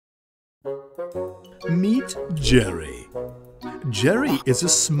Meet Gerry. Gerry is a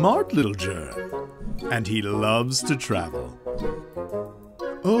smart little germ, and he loves to travel.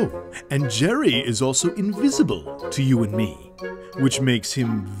 Oh, and Gerry is also invisible to you and me, which makes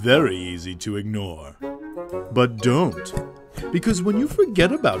him very easy to ignore. But don't, because when you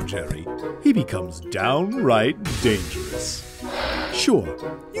forget about Gerry, he becomes downright dangerous. Sure,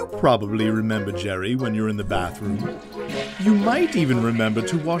 you probably remember Gerry when you're in the bathroom. You might even remember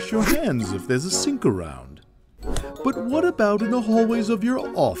to wash your hands if there's a sink around. But what about in the hallways of your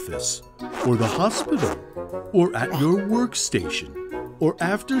office, or the hospital, or at your workstation, or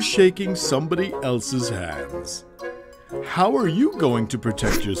after shaking somebody else's hands? How are you going to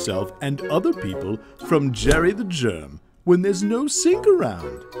protect yourself and other people from Gerry the Germ when there's no sink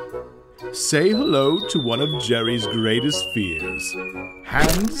around? Say hello to one of Gerry's greatest fears,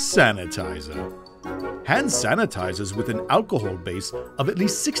 hand sanitizer. Hand sanitizers with an alcohol base of at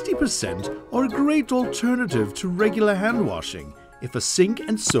least 60% are a great alternative to regular hand washing if a sink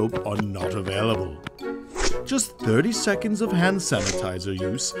and soap are not available. Just 30 seconds of hand sanitizer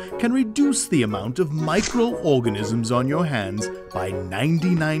use can reduce the amount of microorganisms on your hands by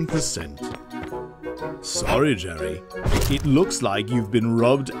 99%. Sorry, Gerry. It looks like you've been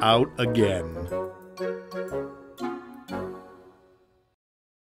rubbed out again.